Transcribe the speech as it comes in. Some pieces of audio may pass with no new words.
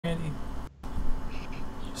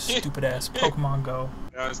Stupid ass Pokemon Go.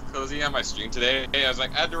 I was closing out my stream today. I was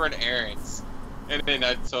like, I had to run errands. And then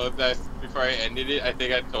I told that before I ended it, I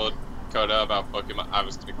think I told Coda about Pokemon. I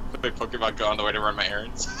was going to play Pokemon Go on the way to run my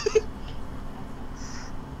errands.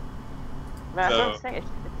 Man, that's what I'm saying.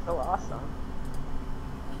 It's so awesome.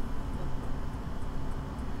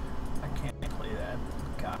 I can't play that.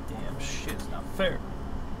 Goddamn shit. It's not fair.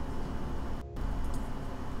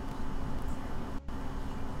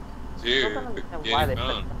 Dude, get a new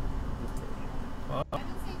phone. What?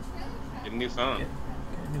 Get a new phone. Get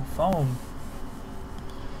a new phone.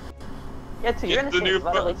 Yeah, so you're gonna see a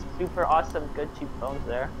lot of like super awesome, good cheap phones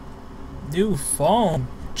there. New phone?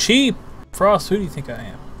 Cheap? Frost, who do you think I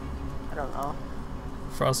am? I don't know.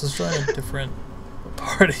 Frost is joining a different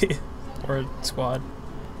party or squad.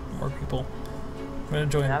 More people. I'm gonna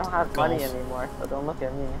join. I don't have golf. money anymore, so don't look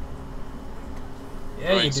at me.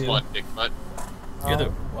 Yeah, you do. Squad dick butt. You're the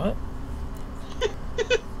what?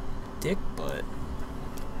 Dick butt.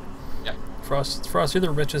 Yeah. Frost, you're the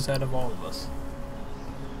richest out of all of us.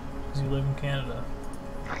 Because you live in Canada.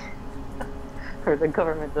 The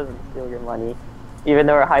government doesn't steal your money. Even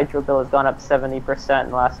though our hydro bill has gone up 70% in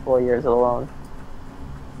the last 4 years alone.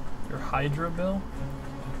 Your hydro bill?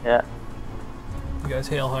 Yeah. You guys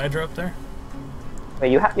hail hydro up there?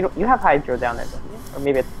 Wait, you have hydro down there, don't you? Or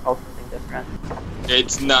maybe it's also something different.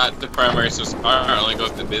 It's not the primary source of power, it only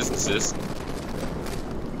goes to businesses.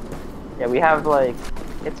 Yeah, we have like,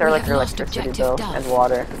 it's our like electricity bill and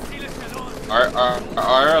water.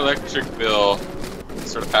 Our electric bill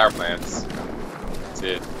is sort of power plants. That's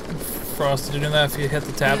it. Frost, did you know that if you hit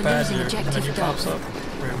the tab pad, your menu pops up?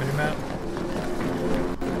 Or your mini map?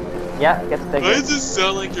 Yeah, it gets bigger. Why does it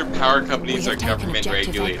sound like your power companies are government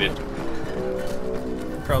regulated?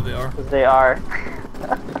 Probably are. Because they are.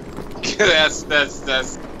 that's the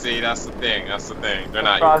thing. That's the thing. They're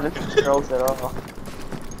not. Project controls it all.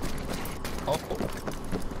 Oh.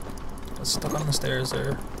 Got stuck on the stairs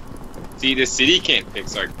there. See, the city can't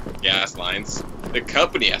fix our gas lines. The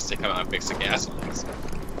company has to come out and fix the gas lines.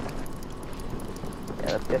 Yeah,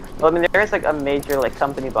 that's good. Well, I mean, there is like a major like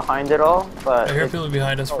company behind it all, but I hear people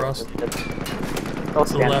behind us, Frost. To the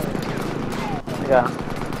left. Yeah.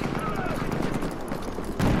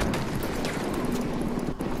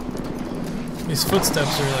 These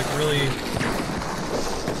footsteps are like really.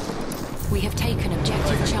 We have taken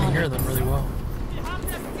objective Charlie. I can hear them really well.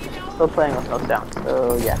 Still playing with no sound,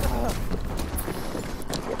 so yeah.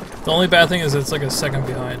 The only bad thing is it's like a second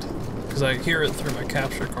behind, because I hear it through my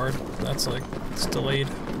capture card. That's like, it's delayed.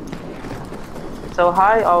 So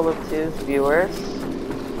hi all of two's viewers.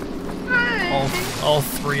 All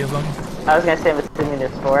three of them. I was gonna say I'm assuming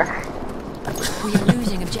there's 4. We are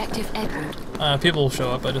losing objective Edward. People will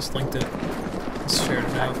show up, I just linked it. Just shared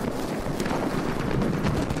it out.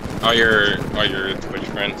 All your Twitch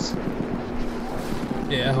friends.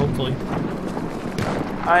 Yeah, hopefully.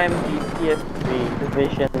 I'm the PS3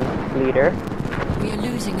 division leader. We are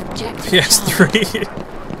losing objective PS3?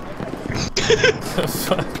 The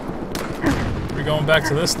fuck? We're going back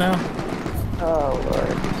to this now? Oh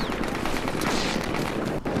lord.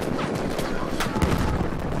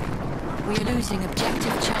 We are losing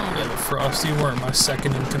objective Charlie. Yeah, but Frost, you weren't my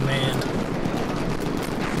second in command.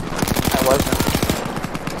 I wasn't.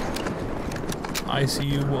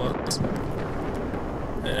 ICU was.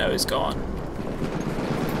 And now he's gone.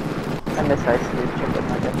 I miss ICU chicken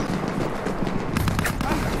nuggets.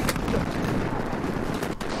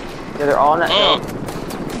 Yeah, they're all in that hill.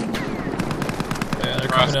 Yeah, they're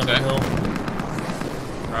coming down the hill.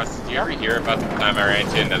 Ross, did you ever hear about the time I ran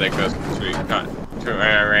into another Ghost Recon?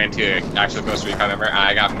 I ran to an actual Ghost Recon member, and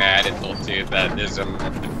I got mad and told Two that there's an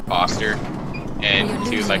imposter. And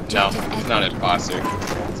he was like, no, it's not an imposter.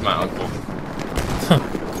 It's my uncle.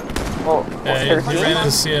 Oh, yeah, he ran into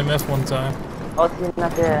CMF one time. Oh, he's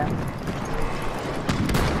not there.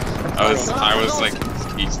 I was like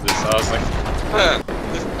speechless. I was like,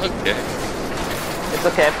 okay. It's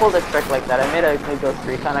okay, I pulled a trick like that. I made a new Ghost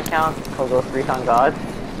Recon account called Ghost Recon God.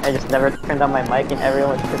 I just never turned on my mic and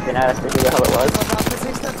everyone was freaking out as to who the hell it was.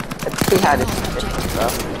 It's too hard to shit and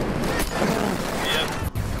stuff. Yep.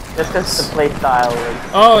 Just because the play style was...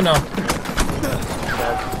 Oh no!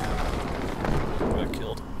 Got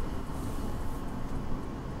killed.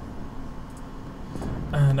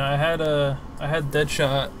 And I had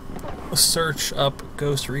Deadshot search up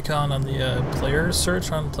Ghost Recon on the players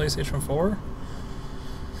search on PlayStation 4.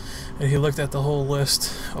 And he looked at the whole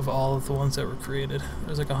list of all of the ones that were created.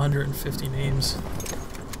 There's like 150 names.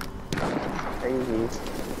 Crazy.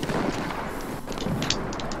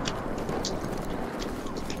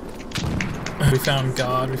 We found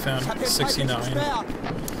God, we found 69. 420.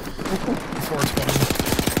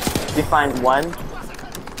 Did you find one?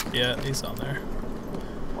 Yeah, he's on there.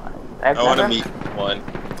 I've I want to never- meet one.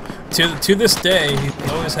 To this day,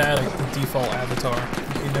 he's always had like the default avatar.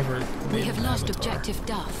 He never We made have an lost avatar objective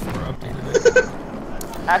Duff. or updated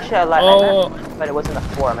it. Actually, I lied. Oh. I met him, but it was in the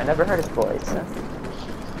forum. I never heard his voice. So.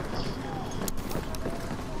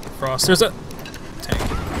 Frost, there's a tank.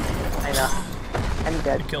 I know. I'm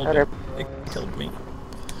dead. It killed Other- me. It killed me.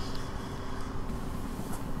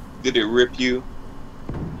 Did it rip you?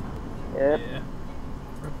 Yep. Yeah.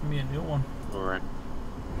 Ripping me a new one. Alright.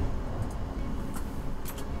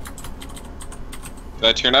 So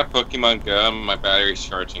I turned up Pokemon Go and my battery's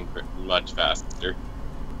charging much faster.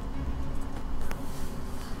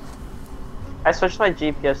 I switched my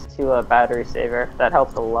GPS to a battery saver. That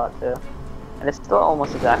helped a lot too. And it's still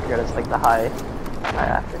almost as accurate as like the high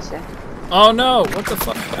accuracy. Oh no! What the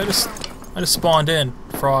fuck? I just spawned in.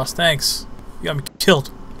 Frost, thanks. You got me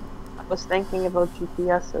killed. I was thinking about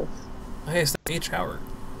GPSs. Hey, it's the H-Hour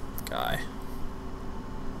guy.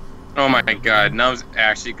 Oh my god, Nubs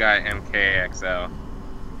actually got MKXL.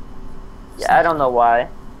 Yeah, I don't know why,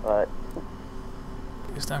 but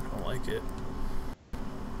He's not gonna like it.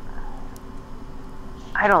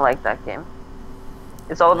 I don't like that game.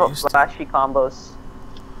 It's all about used to. flashy combos,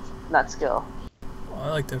 not skill. Well, I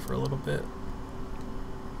liked it for a little bit.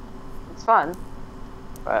 It's fun,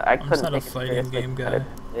 but I I'm just couldn't not a take it fighting seriously game guy.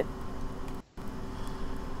 competitively.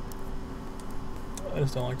 I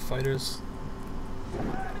just don't like fighters.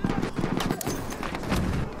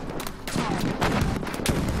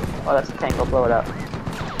 Oh, that's a tank. I'll blow it up.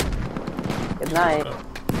 Good night. Oh,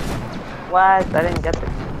 What? I didn't get it.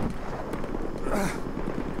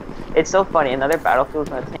 It's so funny. In other battlefields,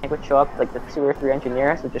 when a tank would show up, like the 2 or 3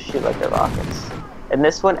 engineers would just shoot like their rockets. In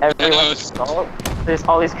this one, everyone's assault. There's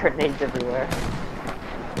all these grenades everywhere.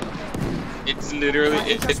 It's literally,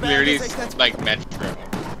 it's literally like Metro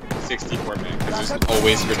 64 man, because there's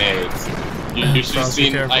always grenades. You should have Frost, be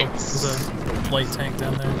seen careful. like. There's a light tank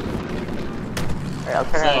down there. Alright, I'll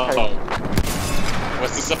turn around and try to...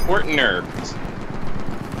 What's the support nerfed?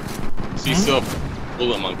 She's still a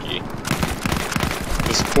bullet monkey.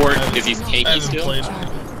 The support, is he I tanky haven't still? played.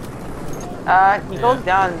 He goes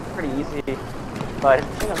down pretty easy, but I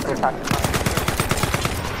think I'm still talking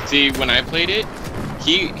about. See, when I played it,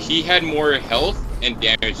 he had more health and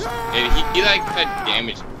damage, and he like had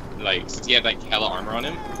damage, like since he had like hella armor on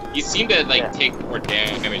him, he seemed to like take more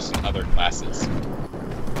damage than other classes.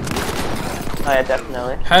 Oh yeah,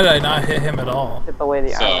 definitely. How did I not hit him at all? Tip away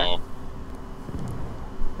the armor.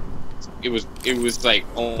 So it was like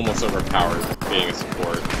almost overpowered being a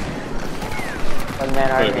support. But man,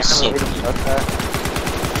 But it was so really cool. about that.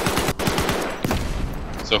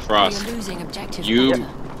 So We Frost, are losing objective you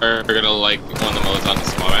Butter. are gonna like one of the modes on the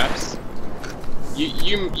small maps.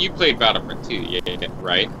 You played Battlefront 2, yeah,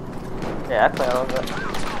 right? Yeah, I play all of it.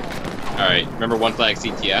 Alright, remember One Flag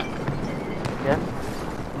CTF? Yeah.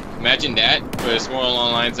 Imagine that, but it's more along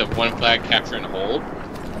the lines of one flag, capture and hold.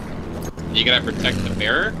 You gotta protect the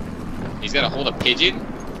bearer. He's gotta hold a pigeon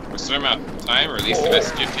for a certain amount of time, or at least the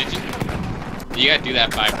message of pigeon. You gotta do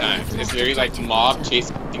that 5 times. It's literally like mob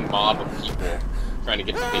chasing mob of people trying to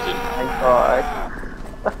get the pigeon. My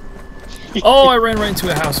god. Oh, I ran right into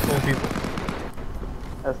a house full of people.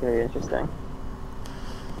 That's gonna be interesting.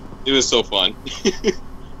 It was so fun.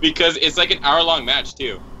 Because it's like an hour-long match,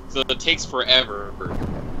 too. So it takes forever.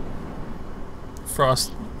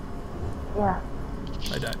 Frost, Yeah.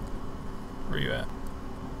 I died. Where you at?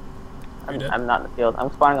 Are you dead? I'm not in the field.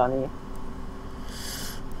 I'm spawning on E.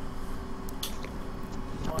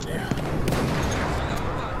 Come on, you.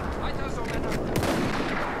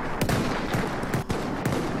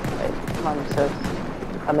 Wait, come on, 6.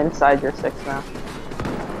 I'm inside your 6 now.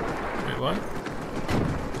 Wait, what?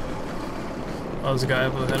 Oh, there's a guy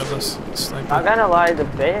up ahead of us. Sniper. Not gonna lie, the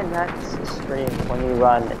bayonets scream when you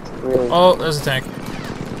run. It's really. Oh, there's a tank.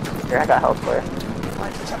 Here, I got health for you.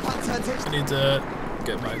 I need to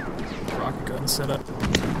get my rocket gun set up.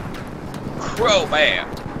 Crow man!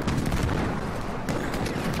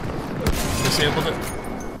 Disabled it.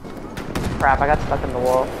 Crap, I got stuck in the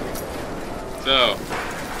wall. So,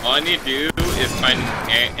 all I need to do is find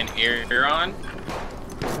an Aeron.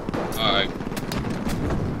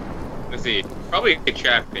 Let's see. Probably a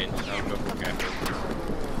trap bench. I'll go for trap bench.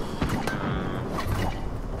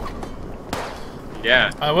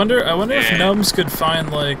 Yeah. I wonder if Yeah. Nums could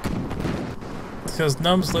find like, because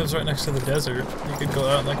Nums lives right next to the desert. You could go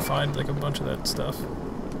out and like find like a bunch of that stuff,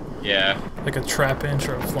 Yeah. like a trap inch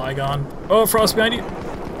or a flygon. Oh, Frost behind you!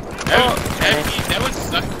 That would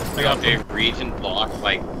suck I got if they region block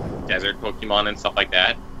like desert Pokemon and stuff like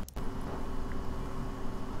that.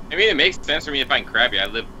 I mean, it makes sense for me to find Krabby. I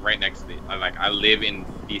live right next to the, I live in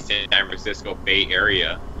the San Francisco Bay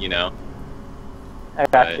Area, you know? I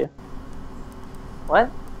got you.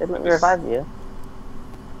 What? Didn't revive you?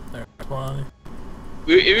 There, funny.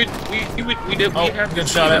 We'd Oh, have I'm getting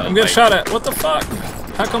shot at. I'm getting shot at. What the fuck?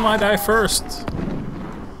 How come I die first?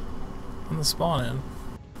 On the spawn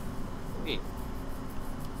in.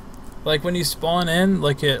 Like when you spawn in,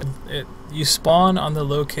 like you spawn on the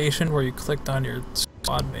location where you clicked on your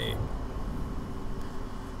squad mate.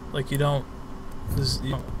 Like you don't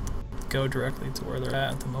go directly to where they're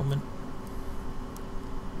at the moment.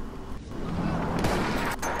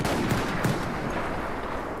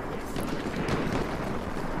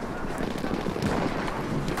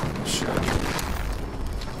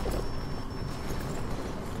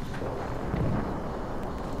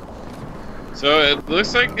 So it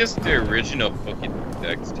looks like it's the original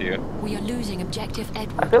Pokédex too. We are losing objective I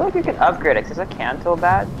Edward. feel like you can upgrade it 'cause it's a Kanto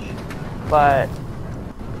badge, but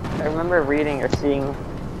I remember reading or seeing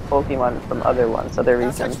Pokemon from other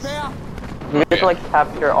regions. You have to like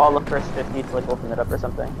capture all the first 50 to like open it up or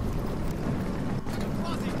something.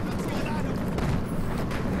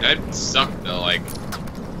 That'd suck though, like,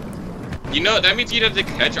 you know, that means you'd have to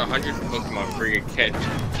catch 100 Pokemon for you to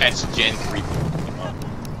catch Gen 3 Pokemon.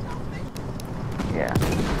 Yeah.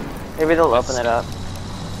 Maybe they'll open it up.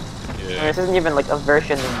 Yeah. I mean, this isn't even like a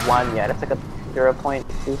version 1 yet, it's like a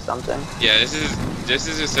 0.2 something. Yeah, this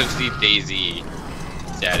is essentially Daisy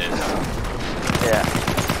status. Yeah.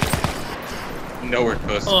 Nowhere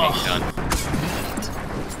close to being done.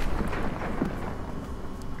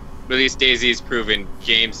 But at least Daisy's proven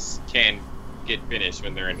games can get finished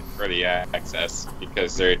when they're in early access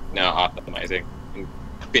because they're now optimizing and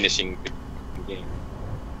finishing the game.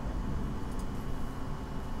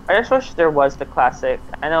 I just wish there was the classic,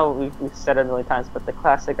 I know we've said it a million times, but the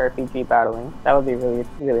classic RPG battling. That would be really,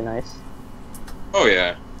 really nice. Oh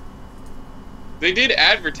yeah. They did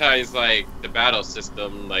advertise like the battle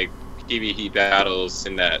system, like PvE battles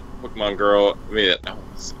in that Pokemon Girl,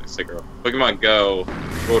 Pokemon Go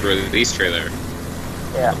World Release trailer.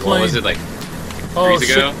 Yeah. What was it, like 3 years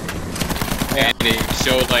ago? And they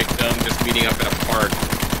showed like them just meeting up in a park,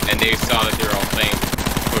 and they saw that they were all playing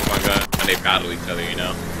Pokemon Go, and they battled each other, you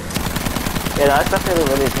know? Yeah, that's definitely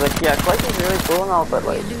really, like, yeah, collective's really cool and all, but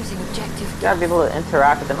like, you gotta be able to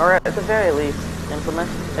interact with them, or at the very least, implement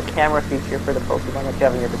a camera feature for the Pokemon that you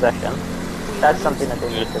have in your possession. That's something that they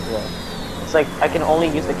need to do. It's like, I can only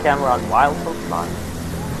use the camera on wild Pokemon.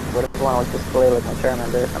 What if I want to like, display like my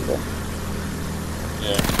Charmander or something?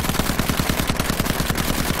 Yeah.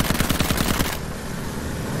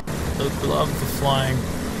 I love the flying.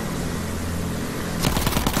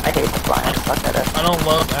 I hate the flying. Fuck at it. I don't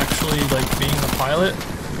love actually like being the pilot,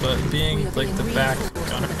 but being like the back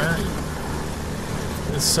gunner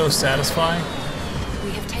is so satisfying.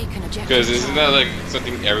 We have taken objective. Because isn't that like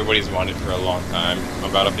something everybody's wanted for a long time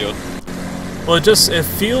on Battlefield? Well, it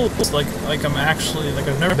feels like I'm actually like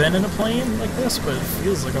I've never been in a plane like this, but it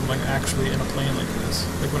feels like I'm like actually in a plane like this.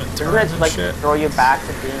 Like when it turns Doesn't it and like shit. throw you back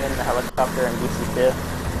to being in the helicopter in DC2?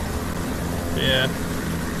 Yeah.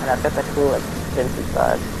 And I've got that cool like vintage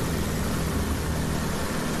vibe.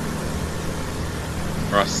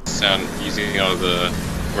 Ross sound using all the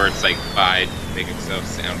words like "bide" to make himself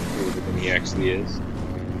sound cooler than he actually is.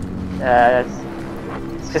 Yeah,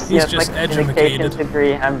 it's just, He's yeah, just like communication edumacated.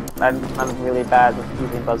 degree. I'm really bad with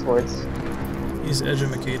using buzzwords. He's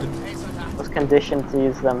edumacated. I was conditioned to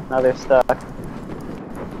use them. Now they're stuck.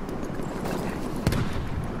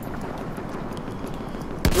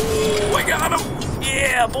 Ooh, I got him!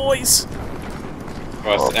 Yeah, boys!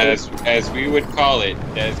 Ross, as we would call it,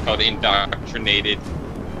 that is called indoctrinated.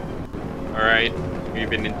 Alright? We've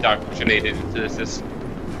been indoctrinated into the system.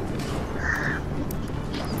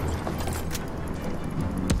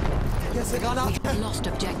 We have lost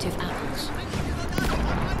objective apples.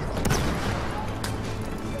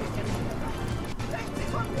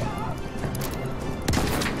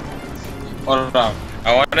 Hold on.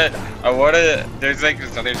 I wanna, there's like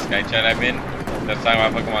this other Skype chat I'm in that's talking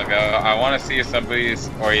about Pokemon Go. I wanna see if somebody's,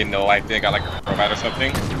 or you know, like they got like a robot or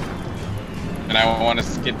something. And I wanna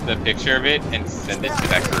get the picture of it and send it to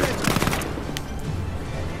that group.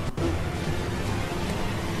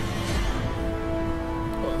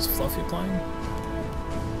 Oh, is Fluffy playing?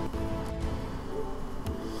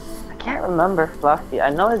 I can't remember Fluffy. I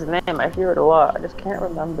know his name. I hear it a lot. I just can't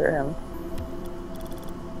remember him.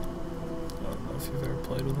 I don't know if you've ever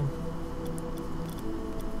played with him.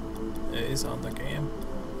 Yeah, he's on the game.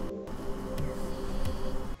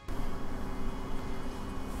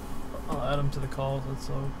 I'll add him to the call if that's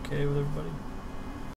okay with everybody.